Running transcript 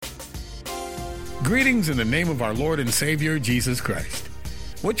Greetings in the name of our Lord and Savior, Jesus Christ.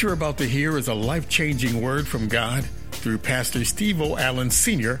 What you're about to hear is a life-changing word from God through Pastor Steve O. Allen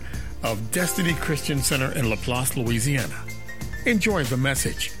Sr. of Destiny Christian Center in Laplace, Louisiana. Enjoy the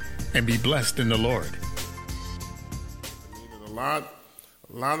message and be blessed in the Lord. A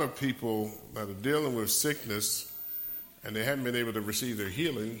lot of people that are dealing with sickness and they haven't been able to receive their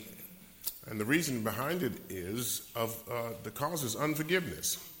healing, and the reason behind it is the cause is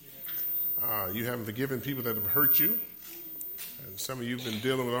unforgiveness. You haven't forgiven people that have hurt you, and some of you have been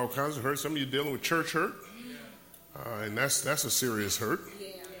dealing with all kinds of hurt. Some of you are dealing with church hurt, and that's a serious hurt.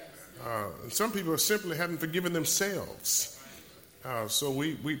 And some people simply haven't forgiven themselves. So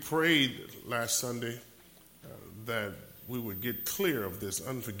we prayed last Sunday that we would get clear of this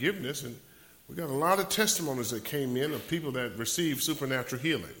unforgiveness, and we got a lot of testimonies that came in of people that received supernatural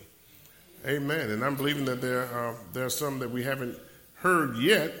healing. Amen. And I'm believing that there are some that we haven't heard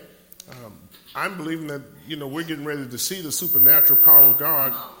yet. I'm believing that, we're getting ready to see the supernatural power of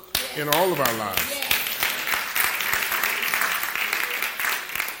God in all of our lives.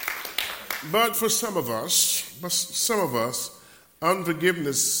 But for some of us,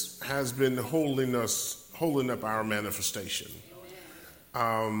 unforgiveness has been holding up our manifestation.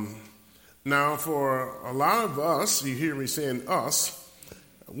 Now, for a lot of us, you hear me saying us,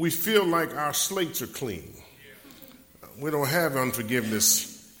 we feel like our slates are clean. We don't have unforgiveness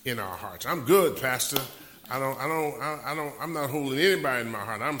in our hearts. I'm good, Pastor. I'm not holding anybody in my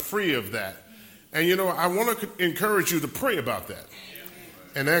heart. I'm free of that. And I want to encourage you to pray about that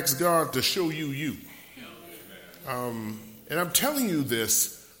and ask God to show you. And I'm telling you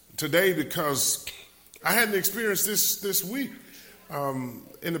this today because I had an experience this week.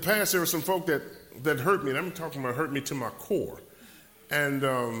 In the past, there were some folk that hurt me, and I'm talking about hurt me to my core. And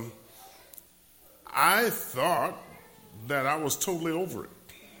I thought that I was totally over it.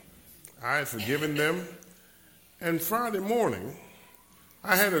 I had forgiven them. And Friday morning,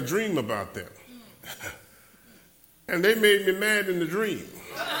 I had a dream about them. And they made me mad in the dream.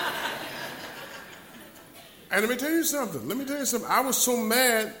 And let me tell you something. I was so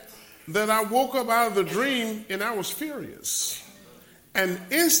mad that I woke up out of the dream and I was furious. And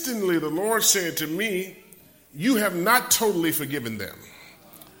instantly the Lord said to me, you have not totally forgiven them.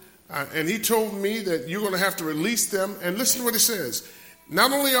 And he told me that you're going to have to release them. And listen to what he says.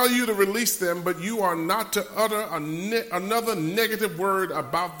 Not only are you to release them, but you are not to utter another negative word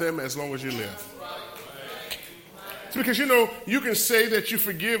about them as long as you live. It's because, you can say that you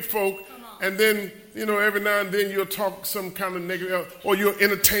forgive folk, and then, every now and then you'll talk some kind of negative, or you'll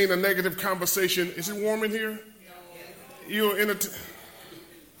entertain a negative conversation. Is it warm in here? You'll entertain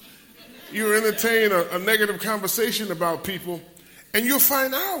a negative conversation about people, and you'll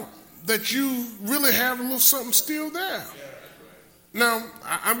find out that you really have a little something still there. Now,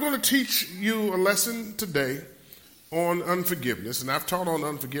 I'm going to teach you a lesson today on unforgiveness, and I've taught on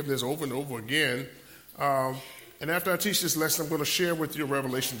unforgiveness over and over again. And after I teach this lesson, I'm going to share with you a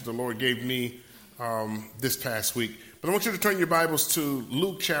revelation that the Lord gave me this past week. But I want you to turn your Bibles to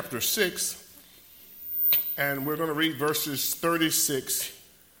Luke chapter 6, and we're going to read verses 36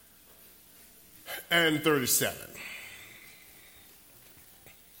 and 37.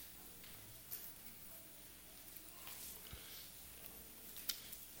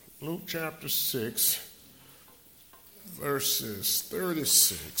 Luke chapter 6, verses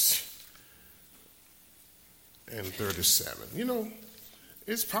 36 and 37.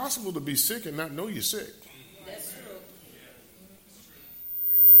 It's possible to be sick and not know you're sick. That's true.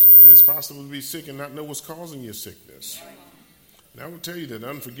 And it's possible to be sick and not know what's causing your sickness. And I will tell you that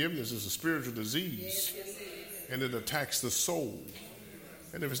unforgiveness is a spiritual disease, and it attacks the soul.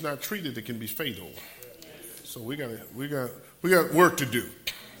 And if it's not treated, it can be fatal. So we got work to do.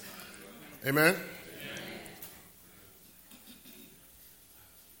 Amen?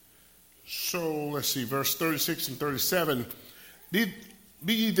 So let's see, verse 36 and 37. Be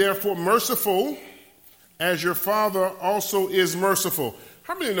ye therefore merciful, as your Father also is merciful.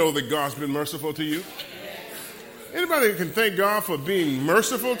 How many know that God's been merciful to you? Anybody can thank God for being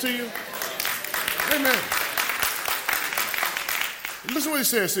merciful to you? Amen. Listen what he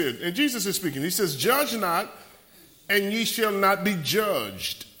says here. And Jesus is speaking. He says, judge not, and ye shall not be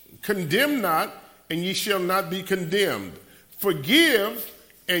judged. Condemn not, and ye shall not be condemned. Forgive,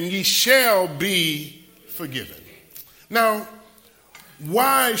 and ye shall be forgiven. Now,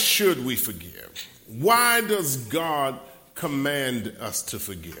 why should we forgive? Why does God command us to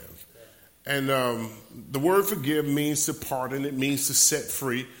forgive? And the word forgive means to pardon. It means to set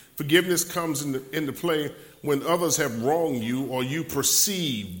free. Forgiveness comes into play when others have wronged you or you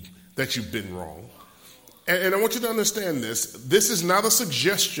perceive that you've been wrong. And I want you to understand this. This is not a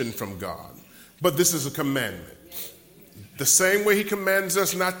suggestion from God. But this is a commandment. The same way he commands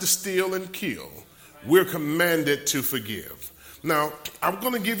us not to steal and kill, we're commanded to forgive. Now, I'm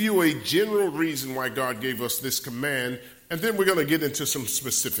going to give you a general reason why God gave us this command, and then we're going to get into some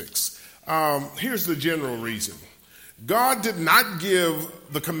specifics. Here's the general reason. God did not give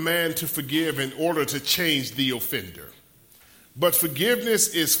the command to forgive in order to change the offender. But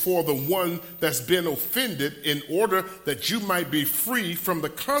forgiveness is for the one that's been offended in order that you might be free from the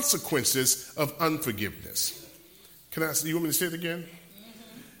consequences of unforgiveness. You want me to say it again?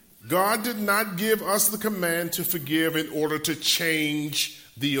 God did not give us the command to forgive in order to change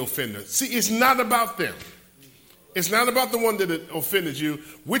the offender. See, it's not about them. It's not about the one that offended you.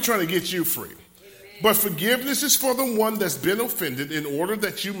 We're trying to get you free. But forgiveness is for the one that's been offended in order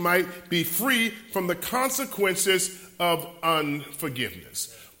that you might be free from the consequences of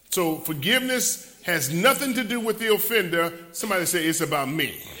unforgiveness. So forgiveness has nothing to do with the offender. Somebody say, it's about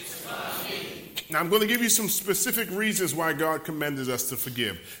me. It's about me. Now, I'm going to give you some specific reasons why God commanded us to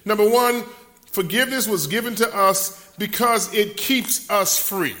forgive. Number one, forgiveness was given to us because it keeps us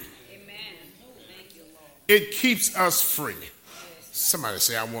free. Amen. Thank you, Lord. It keeps us free. Somebody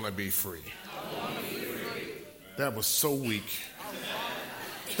say, I want to be free. That was so weak.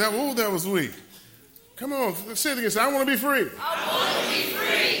 That was weak. Come on, say it again. Say, I want to be free. I want to be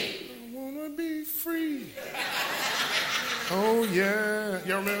free. I want to be free. Oh, yeah.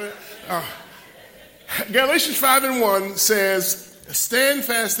 Y'all remember that? Galatians 5:1 says, stand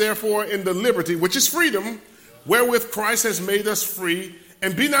fast, therefore, in the liberty, which is freedom, wherewith Christ has made us free,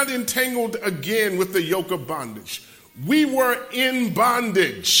 and be not entangled again with the yoke of bondage. We were in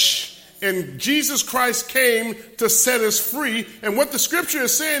bondage. And Jesus Christ came to set us free. And what the scripture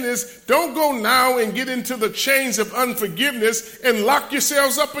is saying is, don't go now and get into the chains of unforgiveness and lock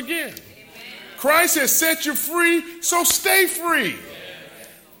yourselves up again. Amen. Christ has set you free, so stay free.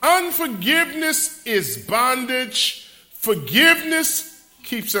 Amen. Unforgiveness is bondage. Forgiveness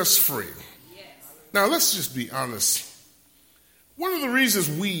keeps us free. Yes. Now, let's just be honest. One of the reasons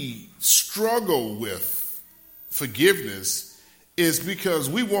we struggle with forgiveness is because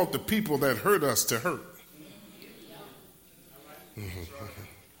we want the people that hurt us to hurt.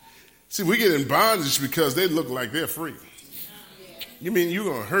 See, we get in bondage because they look like they're free. You mean you're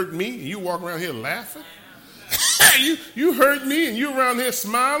going to hurt me and you walk around here laughing? you hurt me and you around here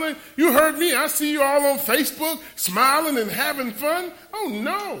smiling? You hurt me, I see you all on Facebook smiling and having fun? Oh,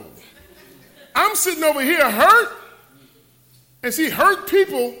 no. I'm sitting over here hurt. And see, hurt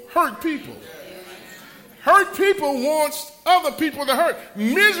people hurt people. Hurt people wants other people to hurt.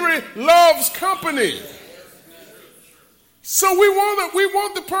 Misery loves company. So we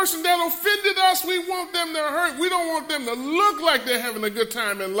want the person that offended us, we want them to hurt. We don't want them to look like they're having a good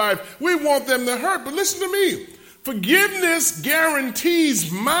time in life. We want them to hurt. But listen to me. Forgiveness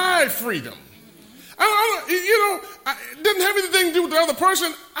guarantees my freedom. It doesn't have anything to do with the other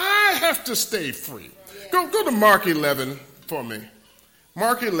person. I have to stay free. Go to Mark 11 for me.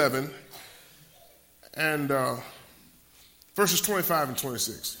 Mark 11. And verses 25 and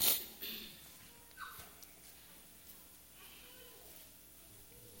 26.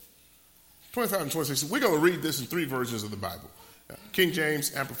 We're going to read this in three versions of the Bible. King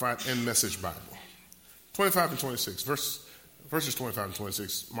James, Amplified, and Message Bible. 25 and 26. Verses 25 and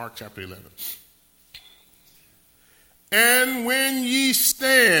 26. Mark chapter 11. And when ye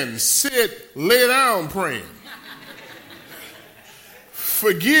stand, sit, lay down praying.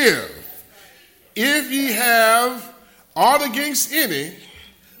 Forgive. If ye have aught against any,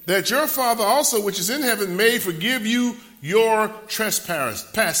 that your Father also which is in heaven may forgive you your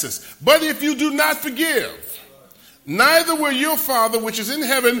trespasses. But if you do not forgive, neither will your Father which is in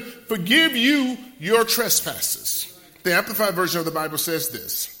heaven forgive you your trespasses. The Amplified version of the Bible says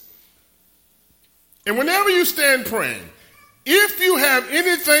this. And whenever you stand praying, if you have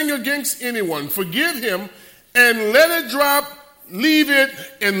anything against anyone, forgive him and let it drop, leave it,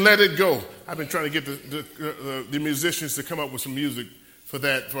 and let it go. I've been trying to get the musicians to come up with some music for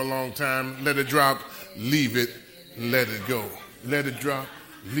that for a long time. Let it drop, leave it, let it go. Let it drop,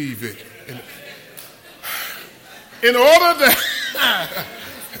 leave it. In order that,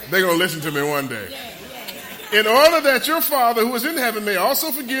 they're going to listen to me one day. In order that your Father who is in heaven may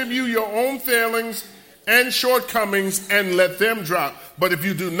also forgive you your own failings and shortcomings and let them drop. But if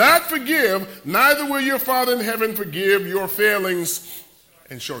you do not forgive, neither will your Father in heaven forgive your failings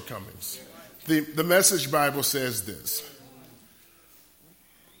and shortcomings. The Message Bible says this.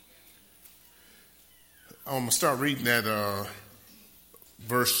 I'm going to start reading at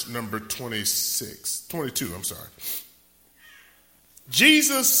verse number 22, I'm sorry.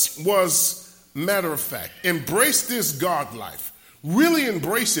 Jesus was, matter of fact, embrace this God life. Really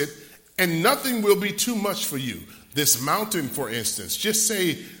embrace it and nothing will be too much for you. This mountain, for instance, just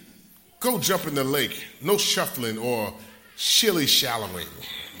say, go jump in the lake. No shuffling or shilly-shallowing,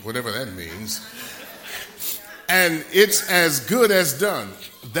 whatever that means. And it's as good as done.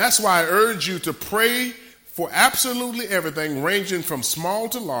 That's why I urge you to pray for absolutely everything, ranging from small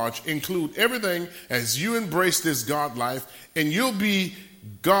to large. Include everything as you embrace this God life, and you'll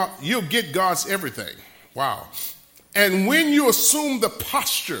get God's everything. Wow. And when you assume the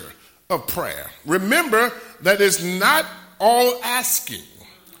posture of prayer, remember that it's not all asking.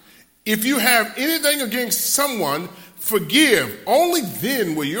 If you have anything against someone, forgive. Only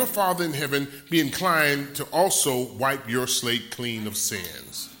then will your Father in heaven be inclined to also wipe your slate clean of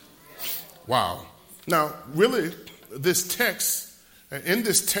sins. Wow. Now, really, in this text,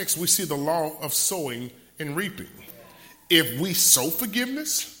 we see the law of sowing and reaping. If we sow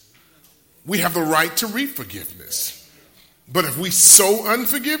forgiveness, we have the right to reap forgiveness. But if we sow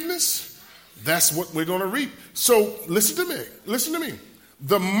unforgiveness, that's what we're going to reap. So listen to me.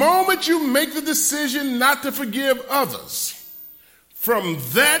 The moment you make the decision not to forgive others, from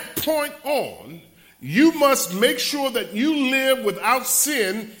that point on, you must make sure that you live without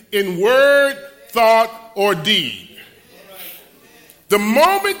sin in word, thought, or deed. The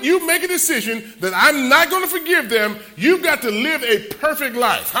moment you make a decision that I'm not going to forgive them, you've got to live a perfect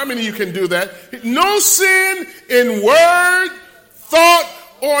life. How many of you can do that? No sin in word, thought,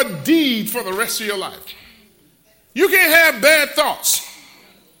 or deed for the rest of your life. You can't have bad thoughts.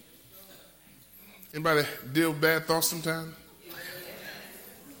 Anybody deal with bad thoughts sometimes?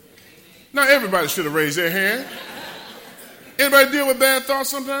 Now everybody should have raised their hand. Anybody deal with bad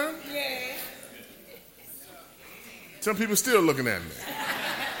thoughts sometimes? Yeah. Some people still looking at me.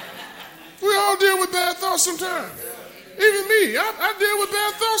 We all deal with bad thoughts sometimes. Even me, I deal with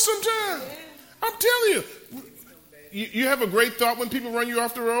bad thoughts sometimes. I'm telling you. You have a great thought when people run you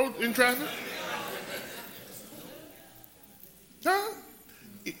off the road in traffic? Huh?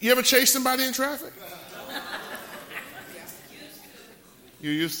 You ever chase somebody in traffic? You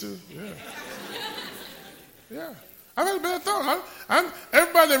used to? Yeah. Yeah. I've had a bad thought.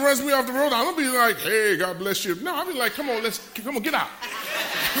 Everybody that runs me off the road, I don't be like, hey, God bless you. No, I'll be like, come on, get out.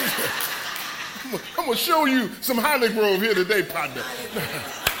 I'm going to show you some Highly Grove here today, partner.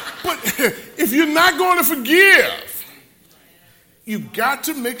 But if you're not going to forgive, you got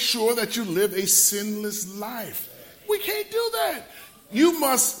to make sure that you live a sinless life. We can't do that. You're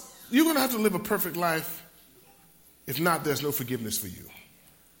going to have to live a perfect life. If not, there's no forgiveness for you.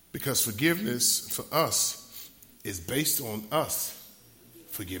 Because forgiveness for us is based on us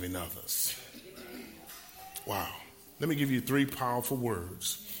forgiving others. Wow. Let me give you 3 powerful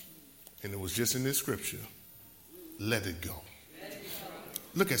words. And it was just in this scripture. Let it go.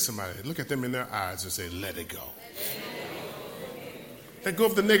 Look at somebody. Look at them in their eyes and say, let it go. Let go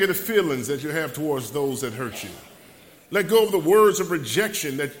of the negative feelings that you have towards those that hurt you. Let go of the words of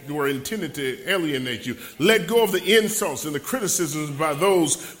rejection that were intended to alienate you. Let go of the insults and the criticisms by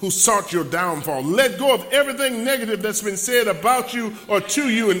those who sought your downfall. Let go of everything negative that's been said about you or to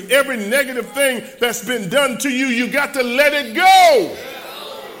you, and every negative thing that's been done to you. You got to let it go.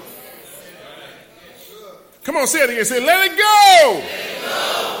 Come on, say it again. Say, let it go. Let it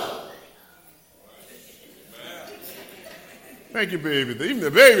go. Thank you, baby. Even the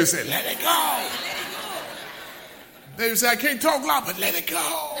baby said, let it go. Baby said, I can't talk loud, but let it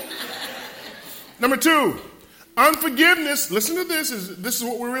go. Number 2, unforgiveness, listen to this is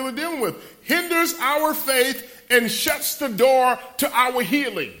what we're really dealing with, hinders our faith and shuts the door to our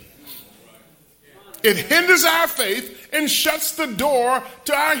healing. It hinders our faith and shuts the door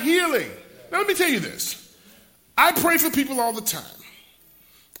to our healing. Now, let me tell you this. I pray for people all the time,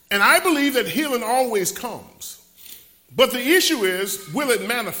 and I believe that healing always comes. But the issue is, will it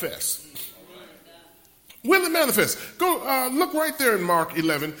manifest? Will it manifest? Go look right there in Mark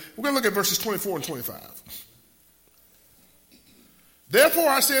 11. We're going to look at verses 24 and 25. Therefore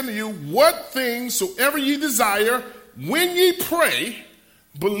I say unto you, what things soever ye desire, when ye pray,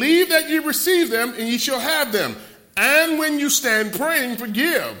 believe that ye receive them, and ye shall have them. And when you stand praying,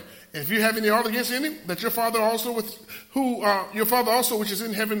 forgive. And if you have any ought against any, that your Father also which is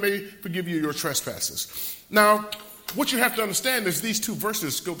in heaven may forgive you your trespasses. Now, what you have to understand is these 2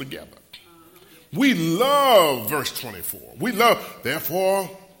 verses go together. We love verse 24. We love, therefore,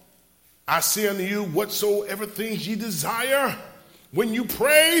 I say unto you, whatsoever things ye desire, when you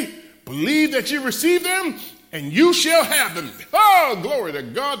pray, believe that ye receive them, and you shall have them. Oh, glory to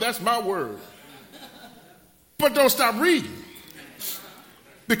God, that's my word. But don't stop reading.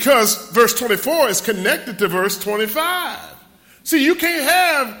 Because verse 24 is connected to verse 25. See, you can't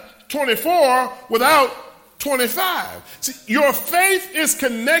have 24 without 25. See, your faith is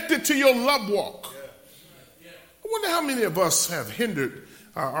connected to your love walk. I wonder how many of us are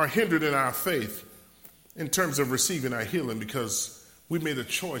hindered in our faith in terms of receiving our healing because we made a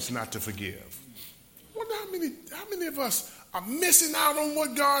choice not to forgive. I wonder how many of us are missing out on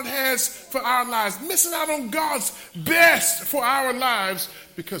what God has for our lives, missing out on God's best for our lives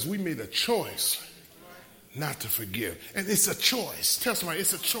because we made a choice not to forgive. And it's a choice. Tell somebody,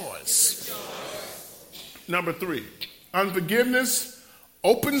 it's a choice. Number 3, unforgiveness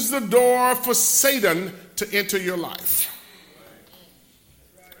opens the door for Satan to enter your life.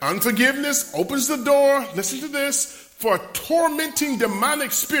 Unforgiveness opens the door, listen to this, for tormenting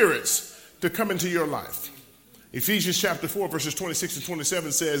demonic spirits to come into your life. Ephesians chapter 4, verses 26 and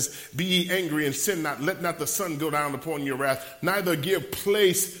 27 says, be ye angry and sin not. Let not the sun go down upon your wrath, neither give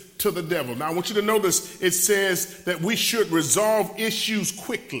place to the devil. Now, I want you to notice it says that we should resolve issues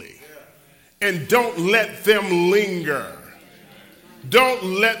quickly and don't let them linger. Don't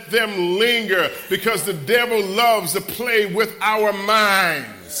let them linger because the devil loves to play with our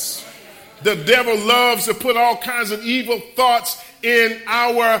minds. The devil loves to put all kinds of evil thoughts in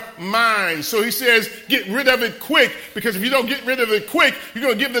our minds. So he says, get rid of it quick, because if you don't get rid of it quick, you're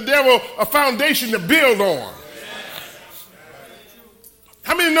going to give the devil a foundation to build on.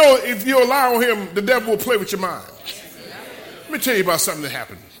 How many know if you allow him, the devil will play with your mind? Let me tell you about something that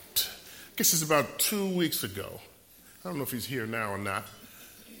happened. I guess it's about 2 weeks ago. I don't know if he's here now or not.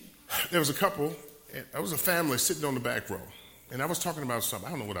 There was a couple, and there was a family sitting on the back row. And I was talking about something.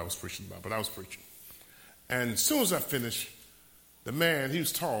 I don't know what I was preaching about, but I was preaching. And as soon as I finished, the man, he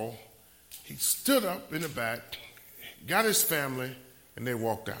was tall, he stood up in the back, got his family, and they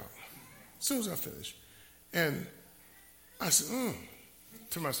walked out. As soon as I finished. And I said,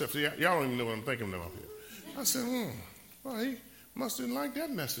 to myself, y'all don't even know what I'm thinking of up here. I said, well, he must didn't like that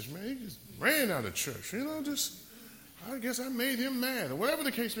message, man. He just ran out of church, I guess I made him mad, or whatever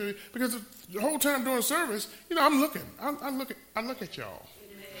the case may be. Because the whole time during service, I'm looking. I look at y'all.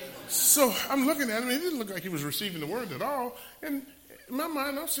 So I'm looking at him, and it didn't look like he was receiving the word at all. And in my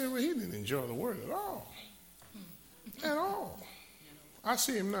mind, I'm saying, well, he didn't enjoy the word at all. At all. I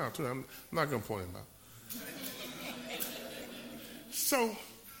see him now, too. I'm not going to point him out. So,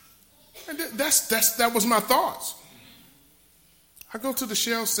 and that was my thoughts. I go to the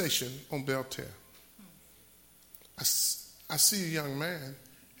Shell station on Belterre. I see a young man,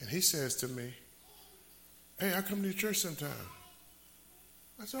 and he says to me, hey, I come to your church sometime.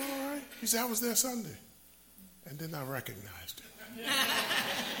 I said, all right. He said, I was there Sunday. And then I recognized him.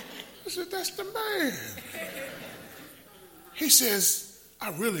 I said, that's the man. He says, I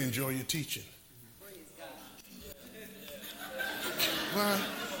really enjoy your teaching. Well,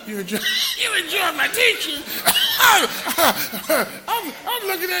 you enjoy my teaching? I'm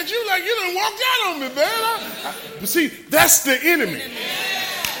looking at you like you done walked out on me, man. But see, that's the enemy.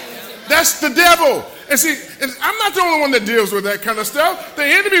 That's the devil. And see, I'm not the only one that deals with that kind of stuff. The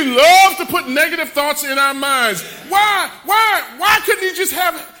enemy loves to put negative thoughts in our minds. Why couldn't he just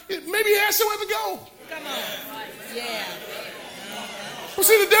have, maybe he has somewhere to go. Come on. Yeah. Well,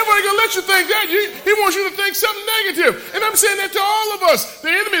 see, the devil ain't going to let you think that. He wants you to think something negative. And I'm saying that to all of us. The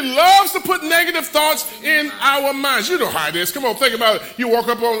enemy loves to put negative thoughts in our minds. You know how it is. Come on, think about it. You walk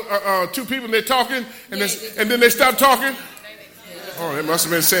up on two people and they're talking, and then they stop talking. Oh, they must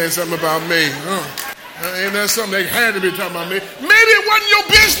have been saying something about me. Ain't that something they had to be talking about me? Maybe it wasn't your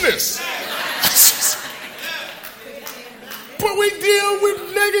business. But we deal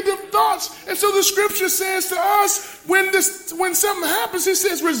with negative thoughts. And so the scripture says to us, when something happens, it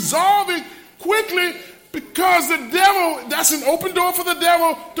says resolve it quickly, because the devil, that's an open door for the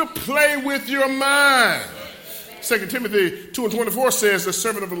devil to play with your mind. 2 Timothy 2:24 says the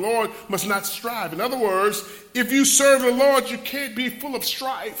servant of the Lord must not strive. In other words, if you serve the Lord, you can't be full of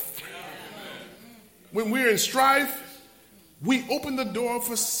strife. When we're in strife, we open the door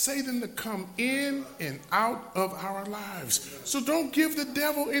for Satan to come in and out of our lives. So don't give the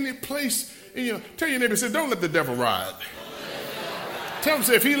devil any place. Tell your neighbor, say, don't let the devil ride. Tell him,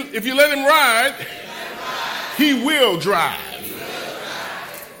 say, if you let him ride, he will drive.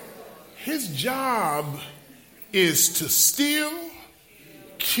 His job is to steal,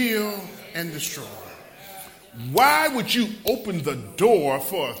 kill, and destroy. Why would you open the door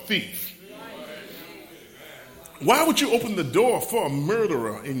for a thief? Why would you open the door for a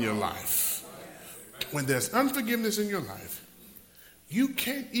murderer in your life? When there's unforgiveness in your life, you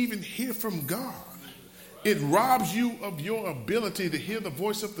can't even hear from God. It robs you of your ability to hear the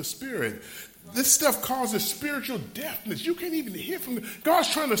voice of the Spirit. This stuff causes spiritual deafness. You can't even hear from God. God's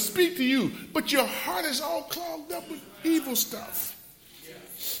trying to speak to you, but your heart is all clogged up with evil stuff.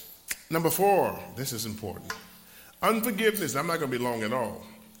 Number 4, this is important. Unforgiveness, I'm not going to be long at all.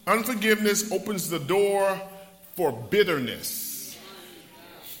 Unforgiveness opens the door for bitterness.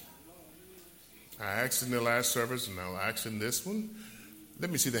 I asked in the last service, and I'll ask in this one. Let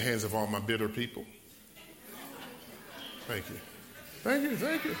me see the hands of all my bitter people. Thank you. Thank you,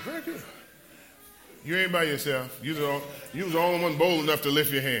 thank you, thank you. You ain't by yourself. You was the only one bold enough to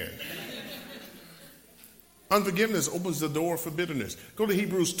lift your hand. Unforgiveness opens the door for bitterness. Go to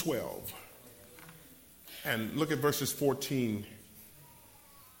Hebrews 12 and look at verses 14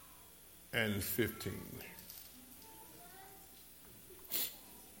 and 15.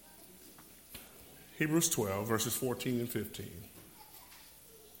 Hebrews 12, verses 14 and 15.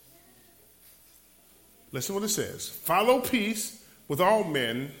 Listen what it says. Follow peace with all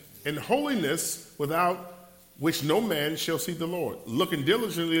men and holiness, without which no man shall see the Lord. Looking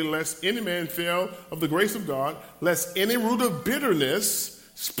diligently lest any man fail of the grace of God, lest any root of bitterness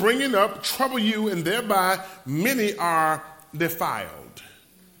springing up trouble you, and thereby many are defiled.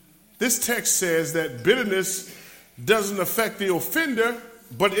 This text says that bitterness doesn't affect the offender,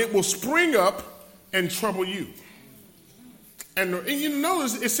 but it will spring up and trouble you. And you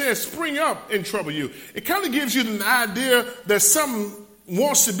notice it says spring up and trouble you. It kind of gives you an idea that something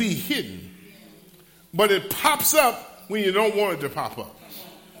wants to be hidden, but it pops up when you don't want it to pop up.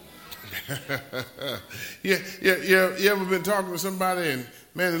 You ever been talking to somebody and,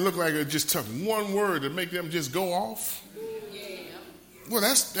 man, it looked like it just took one word to make them just go off? Well,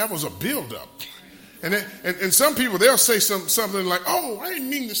 that was a buildup. And some people, they'll say something like, oh, I didn't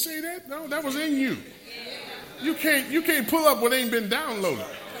mean to say that. No, that was in you. You can't pull up what ain't been downloaded.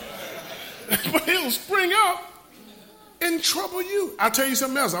 But it'll spring up and trouble you. I'll tell you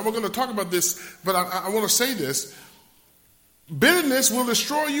something else. I'm going to talk about this, but I want to say this. Bitterness will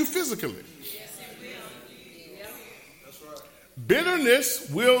destroy you physically. Yes, it will. Yep. That's right. Bitterness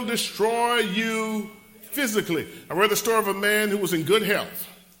will destroy you physically. I read the story of a man who was in good health.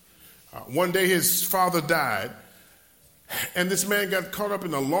 One day his father died, and this man got caught up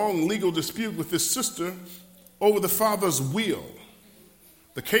in a long legal dispute with his sister over the father's will.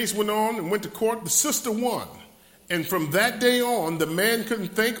 The case went on and went to court. The sister won. And from that day on, the man couldn't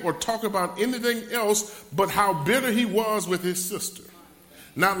think or talk about anything else but how bitter he was with his sister.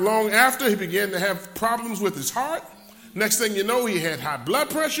 Not long after, he began to have problems with his heart. Next thing you know, he had high blood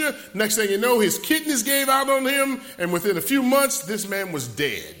pressure. Next thing you know, his kidneys gave out on him. And within a few months, this man was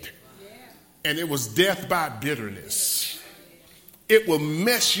dead. And it was death by bitterness. It will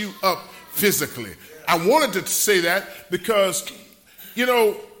mess you up physically. I wanted to say that because, you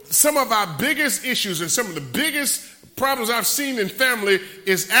know, some of our biggest issues and some of the biggest problems I've seen in family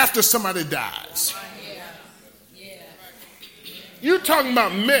is after somebody dies. You're talking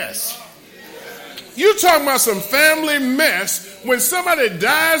about mess. You're talking about some family mess. When somebody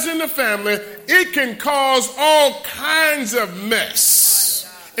dies in the family, it can cause all kinds of mess.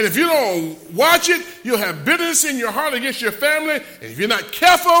 And if you don't watch it, you'll have bitterness in your heart against your family. And if you're not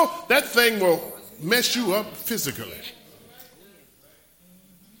careful, that thing will mess you up physically.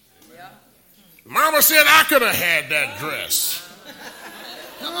 Mama said I could have had that dress.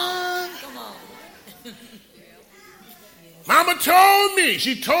 Come on. Mama told me.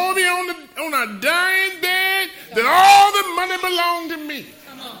 She told me on a dying bed that all the money belonged to me.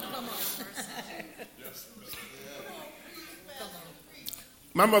 Come on.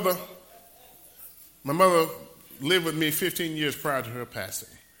 My mother lived with me 15 years prior to her passing.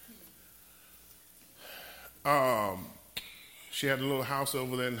 She had a little house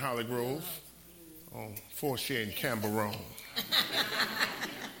over there in Holly Grove on 4th Share in Camberone.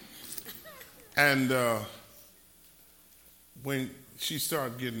 And when she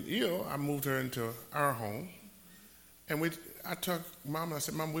started getting ill, I moved her into our home. And I took Mom and I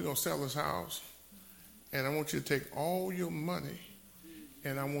said, Mom, we're going to sell this house. And I want you to take all your money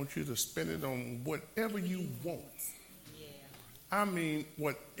and I want you to spend it on whatever you want. Yeah. I mean,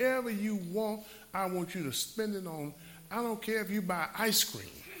 whatever you want, I want you to spend it on. I don't care if you buy ice cream.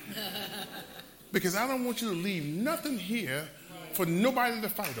 Because I don't want you to leave nothing here for nobody to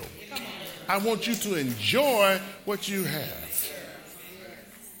fight over. I want you to enjoy what you have.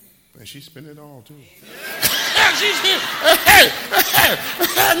 And she spent it all, too. Hey,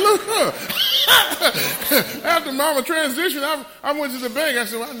 look. After Mama transitioned, I went to the bank. I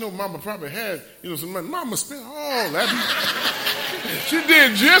said, well, I know Mama probably had, some money. Mama spent all that. She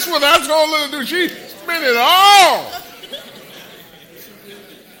did just what I told her to do. She spent it all.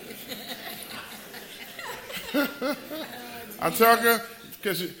 I took her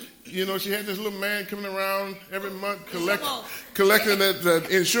because she had this little man coming around every month collecting the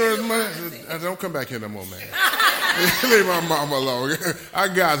insurance money. I said, don't come back here no more, man. Leave my mama alone. I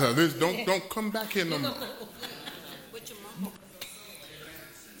got her. Don't come back here no more.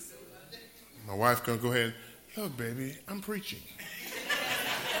 My wife gonna go ahead. Look, baby, I'm preaching.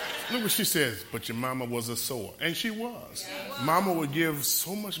 Look what she says. But your mama was a sower, and she was. Mama would give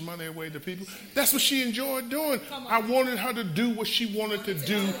so much money away to people. That's what she enjoyed doing. I wanted her to do what she wanted to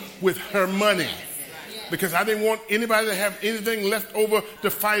do with her money, because I didn't want anybody to have anything left over to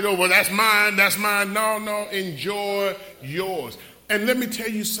fight over. That's mine. That's mine. No. Enjoy yours. And let me tell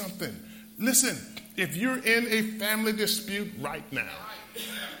you something. Listen, if you're in a family dispute right now,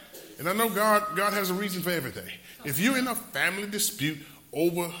 and I know God has a reason for everything. If you're in a family dispute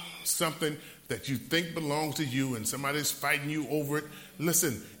over something that you think belongs to you and somebody's fighting you over it,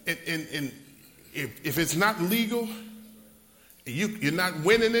 listen, and if it's not legal, you're not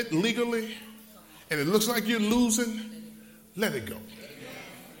winning it legally, and it looks like you're losing, let it go.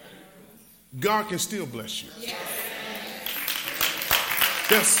 God can still bless you.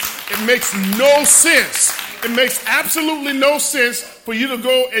 Yes, it makes no sense. It makes absolutely no sense for you to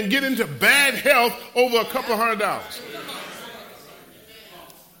go and get into bad health over a couple $100.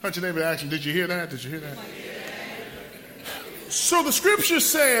 Touch your neighbor and ask him, did you hear that? Did you hear that? So the scripture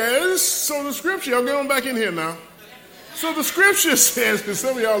says, I'll get on back in here now. So the scripture says, because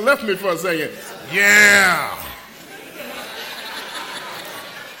some of y'all left me for a second, yeah.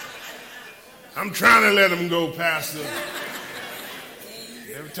 I'm trying to let him go, Pastor.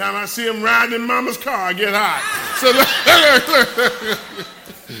 Every time I see him riding in mama's car, I get hot.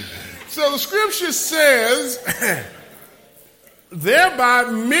 So the scripture says, thereby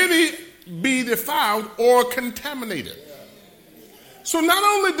many be defiled or contaminated. So not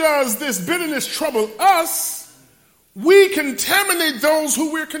only does this bitterness trouble us, we contaminate those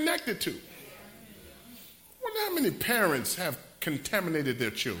who we're connected to. I wonder how many parents have contaminated their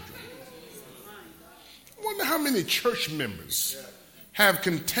children. I wonder how many church members have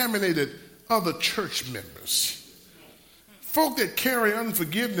contaminated other church members. Folk that carry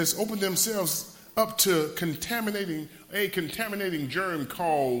unforgiveness open themselves up to contaminating germ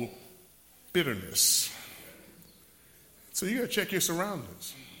called bitterness. So you got to check your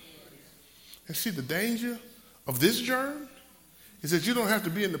surroundings. And see, the danger of this germ is that you don't have to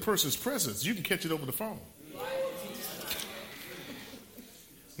be in the person's presence. You can catch it over the phone.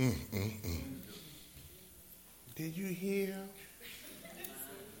 Did you hear?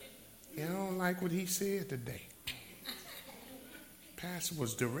 I don't like what he said today. Pastor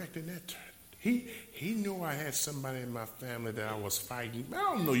was directing that. He knew I had somebody in my family that I was fighting. I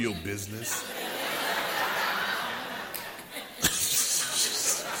don't know your business.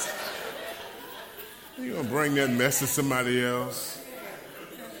 You're going to bring that mess to somebody else.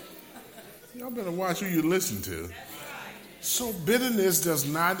 Y'all better watch who you listen to. So bitterness does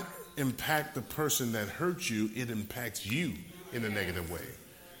not impact the person that hurt you. It impacts you in a negative way.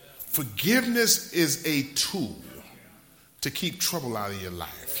 Forgiveness is a tool to keep trouble out of your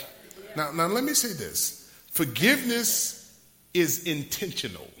life. Now let me say this. Forgiveness is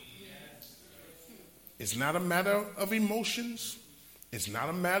intentional. It's not a matter of emotions. It's not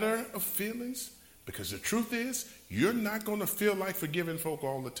a matter of feelings. Because the truth is, you're not going to feel like forgiving folk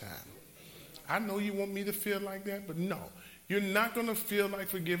all the time. I know you want me to feel like that, but no. You're not going to feel like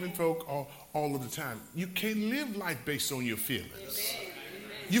forgiving folk all of the time. You can't live life based on your feelings.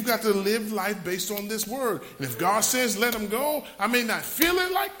 You've got to live life based on this word. And if God says let them go, I may not feel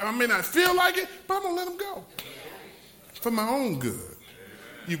like it, but I'm going to let them go. For my own good.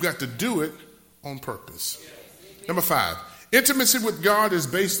 You've got to do it on purpose. Number 5, intimacy with God is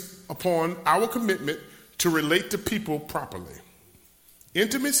based upon our commitment to relate to people properly.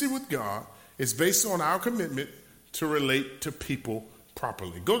 Intimacy with God is based on our commitment to relate to people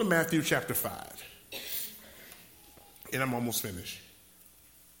properly. Go to Matthew chapter 5. And I'm almost finished.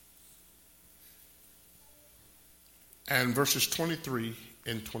 And verses 23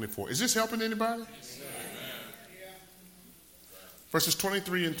 and 24. Is this helping anybody? Verses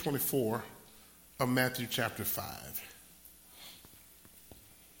 23 and 24 of Matthew chapter 5.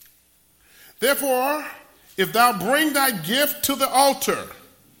 Therefore, if thou bring thy gift to the altar,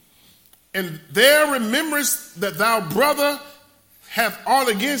 and there rememberest that thy brother hath aught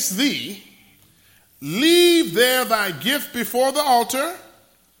against thee, leave there thy gift before the altar,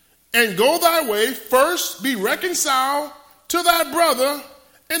 and go thy way. First be reconciled to thy brother,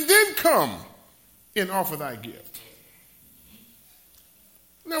 and then come and offer thy gift.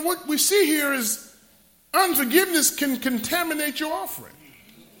 Now what we see here is unforgiveness can contaminate your offering.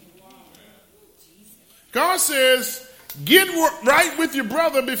 God says, get right with your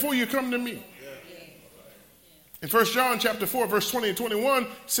brother before you come to me. In 1 John chapter 4, verse 20 and 21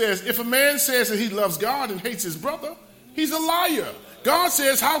 says, if a man says that he loves God and hates his brother, he's a liar. God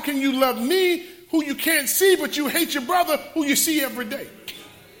says, how can you love me who you can't see, but you hate your brother who you see every day?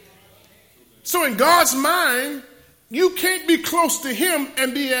 So in God's mind, you can't be close to him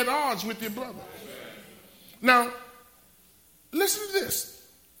and be at odds with your brother. Now, listen to this.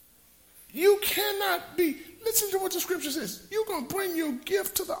 You cannot be, listen to what the scripture says. You're going to bring your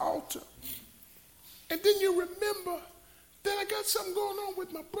gift to the altar. And then you remember that I got something going on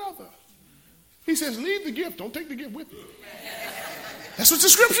with my brother. He says, leave the gift. Don't take the gift with you. That's what the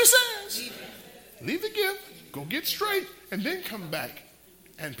scripture says. Leave the gift, go get straight, and then come back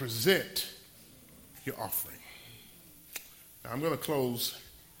and present your offering. Now, I'm going to close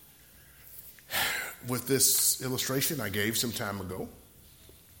with this illustration I gave some time ago.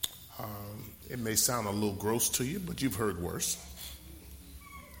 It may sound a little gross to you, but you've heard worse.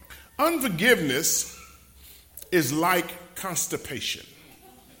 Unforgiveness is like constipation.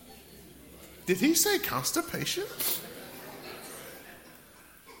 Did he say constipation?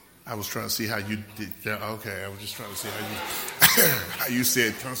 I was trying to see how you did. Yeah, okay, I was just trying to see how you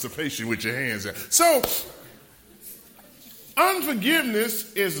said constipation with your hands. So,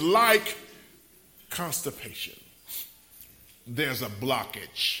 unforgiveness is like constipation. There's a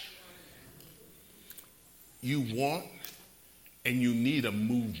blockage. You want and you need a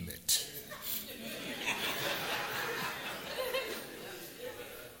movement.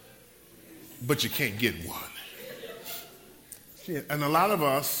 But you can't get one. And a lot of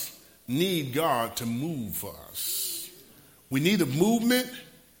us need God to move for us. We need a movement.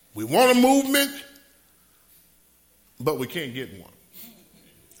 We want a movement, but we can't get one.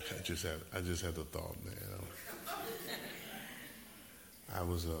 I just had the thought, man. I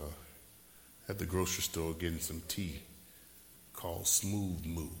was at the grocery store getting some tea called Smooth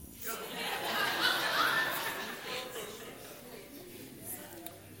Move.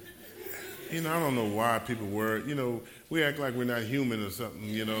 I don't know why people wear, we act like we're not human or something,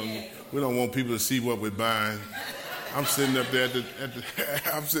 We don't want people to see what we're buying. I'm sitting up there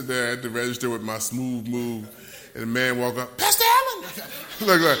I'm sitting there at the register with my Smooth Move, and the man walk up, Pastor Allen!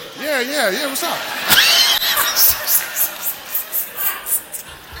 Look, yeah, what's up?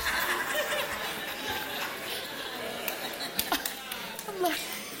 I'm like,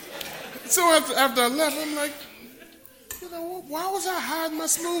 so after I left, I'm like, why was I hiding my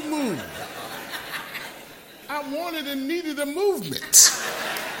Smooth Move? I wanted and needed a movement.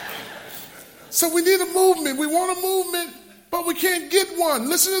 So we need a movement. We want a movement, but we can't get one.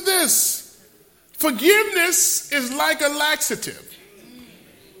 Listen to this. Forgiveness is like a laxative.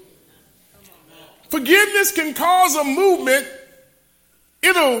 Forgiveness can cause a movement.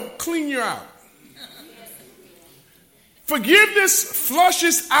 It'll clean you out. Forgiveness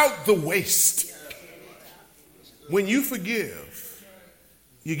flushes out the waste. When you forgive,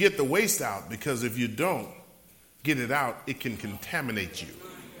 you get the waste out, because if you don't get it out, it can contaminate you.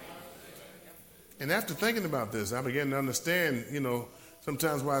 And after thinking about this, I began to understand,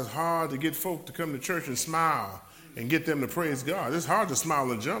 sometimes why it's hard to get folk to come to church and smile and get them to praise God. It's hard to smile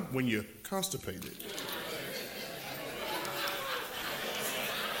and jump when you're constipated.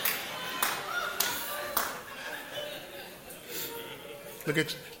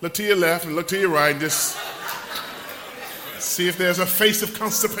 Look to your left and look to your right. Just see if there's a face of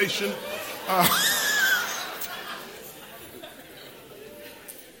constipation.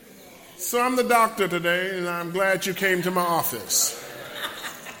 So I'm the doctor today, and I'm glad you came to my office.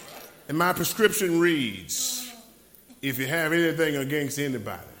 And my prescription reads, if you have anything against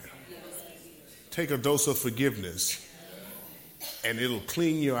anybody, take a dose of forgiveness, and it'll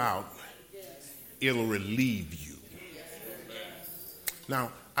clean you out. It'll relieve you.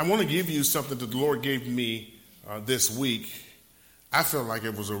 Now, I want to give you something that the Lord gave me this week. I felt like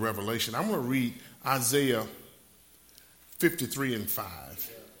it was a revelation. I'm going to read Isaiah 53 and 5.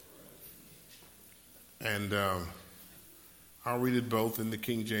 And I'll read it both in the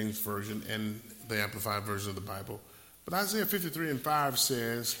King James Version and the Amplified Version of the Bible. But Isaiah 53 and 5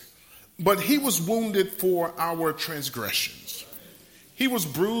 says, but he was wounded for our transgressions. He was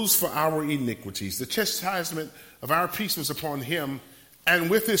bruised for our iniquities. The chastisement of our peace was upon him,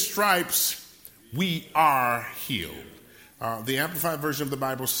 and with his stripes we are healed. The Amplified Version of the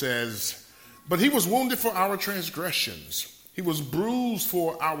Bible says, but he was wounded for our transgressions. He was bruised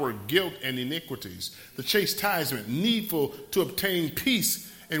for our guilt and iniquities. The chastisement needful to obtain peace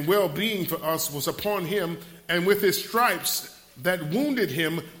and well-being for us was upon him, and with his stripes that wounded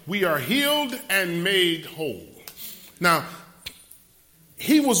him, we are healed and made whole. Now,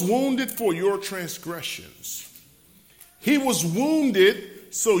 he was wounded for your transgressions. He was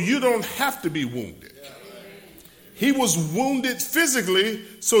wounded so you don't have to be wounded. He was wounded physically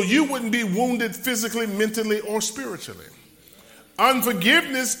so you wouldn't be wounded physically, mentally, or spiritually.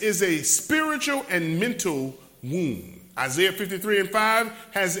 Unforgiveness is a spiritual and mental wound. Isaiah 53:5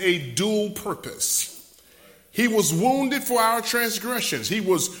 has a dual purpose. He was wounded for our transgressions. He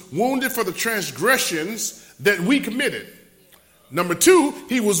was wounded for the transgressions that we committed. Number two,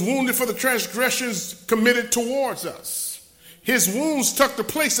 he was wounded for the transgressions committed towards us. His wounds took the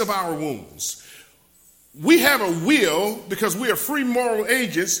place of our wounds. We have a will because we are free moral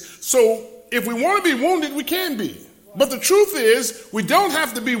agents. So if we want to be wounded, we can be. But the truth is, we don't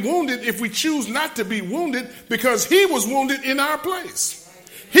have to be wounded if we choose not to be wounded, because he was wounded in our place.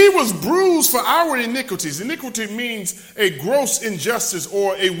 He was bruised for our iniquities. Iniquity means a gross injustice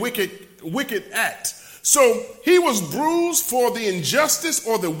or a wicked act. So he was bruised for the injustice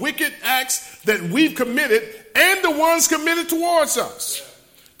or the wicked acts that we've committed and the ones committed towards us.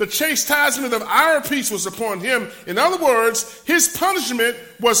 The chastisement of our peace was upon him. In other words, his punishment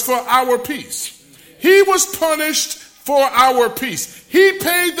was for our peace. He was punished for our peace. He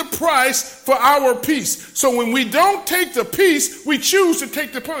paid the price for our peace. So when we don't take the peace, we choose to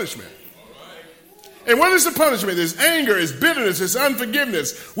take the punishment. And what is the punishment? It's anger, it's bitterness, it's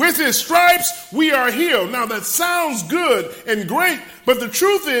unforgiveness. With his stripes, we are healed. Now that sounds good and great, but the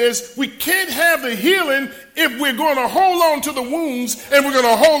truth is we can't have the healing if we're going to hold on to the wounds and we're going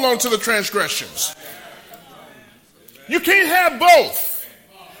to hold on to the transgressions. You can't have both.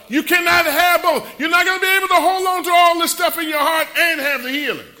 You cannot have both. You're not going to be able to hold on to all this stuff in your heart and have the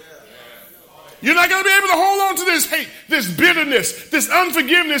healing. You're not going to be able to hold on to this hate, this bitterness, this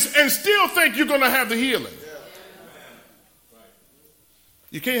unforgiveness, and still think you're going to have the healing.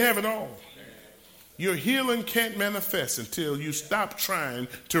 You can't have it all. Your healing can't manifest until you stop trying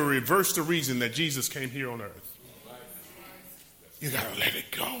to reverse the reason that Jesus came here on earth. You got to let it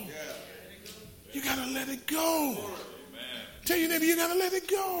go. You got to let it go. Tell your neighbor, you got to let it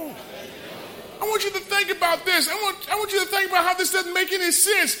go. I want you to think about this. I want you to think about how this doesn't make any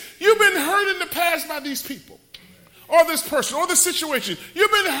sense. You've been hurt in the past by these people, or this person, or this situation.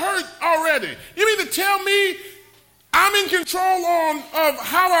 You've been hurt already. You mean to tell me I'm in control of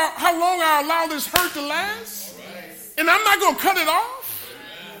how long I allow this hurt to last? And I'm not going to cut it off?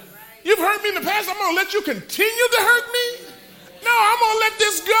 You've hurt me in the past. I'm going to let you continue to hurt me? No, I'm going to let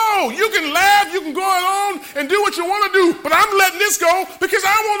this go. You can laugh, you can go on and do what you want to do, but I'm letting this go because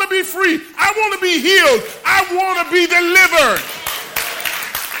I want to be free. I want to be healed. I want to be delivered.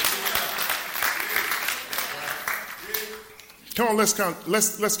 Come on, let's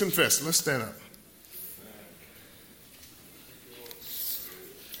confess. Let's stand up.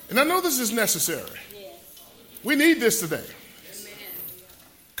 And I know this is necessary. We need this today.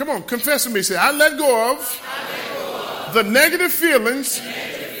 Come on, confess with me. Say, I let go of the negative feelings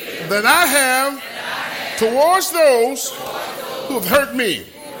that I have towards those who have hurt me.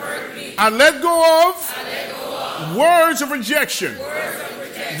 I let go of words of rejection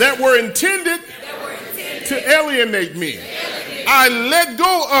that were intended to alienate me. I let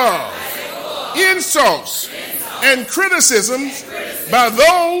go of insults and criticisms by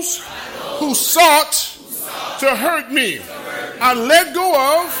those who sought to hurt me. I let go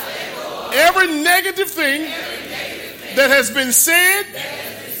of every negative thing that has been said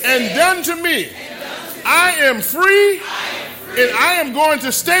and done to me. I am free and I am going to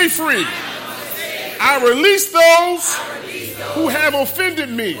stay free. I release those who have offended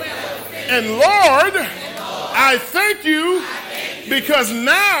me. And Lord, I thank you because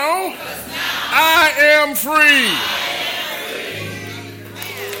now I am free.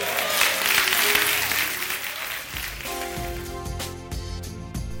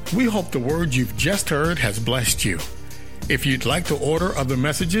 We hope the word you've just heard has blessed you. If you'd like to order other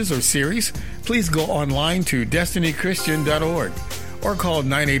messages or series, please go online to destinychristian.org or call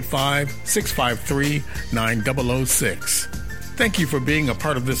 985-653-9006. Thank you for being a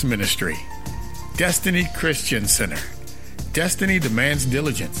part of this ministry. Destiny Christian Center. Destiny demands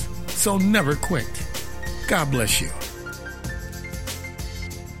diligence, so never quit. God bless you.